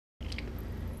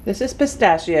This is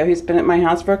Pistachio. He's been at my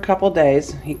house for a couple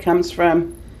days. He comes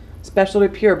from Specialty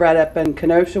Purebred up in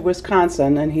Kenosha,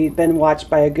 Wisconsin, and he'd been watched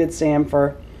by a Good Sam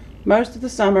for most of the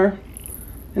summer.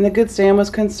 And the Good Sam was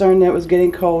concerned that it was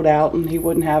getting cold out and he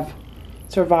wouldn't have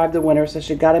survived the winter, so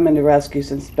she got him into rescue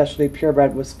since Specialty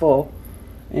Purebred was full.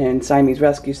 And Siamese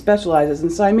Rescue specializes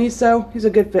in Siamese, so he's a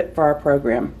good fit for our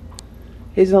program.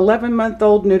 He's an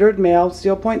 11-month-old neutered male,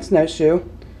 Steel Point Snowshoe.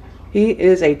 He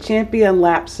is a champion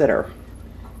lap sitter.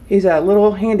 He's a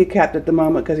little handicapped at the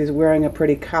moment because he's wearing a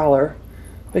pretty collar,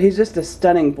 but he's just a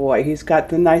stunning boy. He's got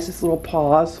the nicest little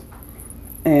paws,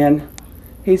 and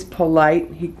he's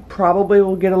polite. He probably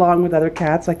will get along with other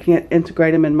cats. I can't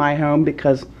integrate him in my home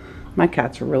because my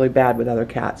cats are really bad with other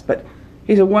cats, but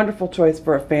he's a wonderful choice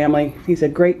for a family. He's a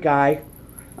great guy.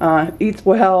 Eats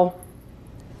well,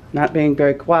 not being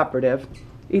very cooperative.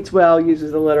 Eats well,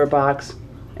 uses the litter box,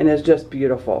 and is just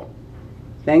beautiful.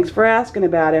 Thanks for asking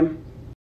about him.